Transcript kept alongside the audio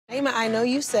Naima, I know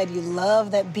you said you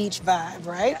love that beach vibe,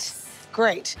 right? Yes.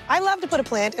 Great. I love to put a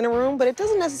plant in a room, but it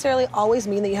doesn't necessarily always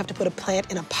mean that you have to put a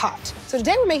plant in a pot. So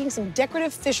today we're making some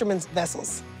decorative fisherman's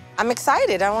vessels. I'm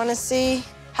excited. I want to see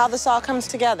how this all comes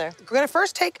together. We're gonna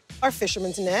first take our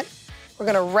fisherman's net. We're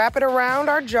gonna wrap it around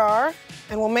our jar,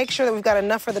 and we'll make sure that we've got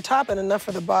enough for the top and enough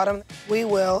for the bottom. We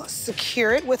will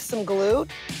secure it with some glue.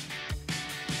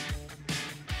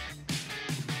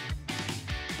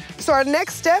 So our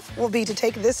next step will be to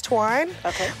take this twine.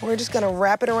 Okay. We're just gonna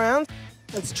wrap it around.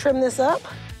 Let's trim this up.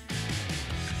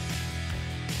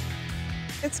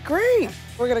 It's great.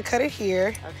 We're gonna cut it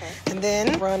here. Okay. And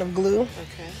then run of glue.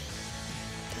 Okay.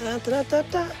 Da, da, da, da,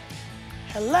 da.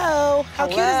 Hello. How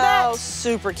cute is that?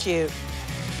 Super cute.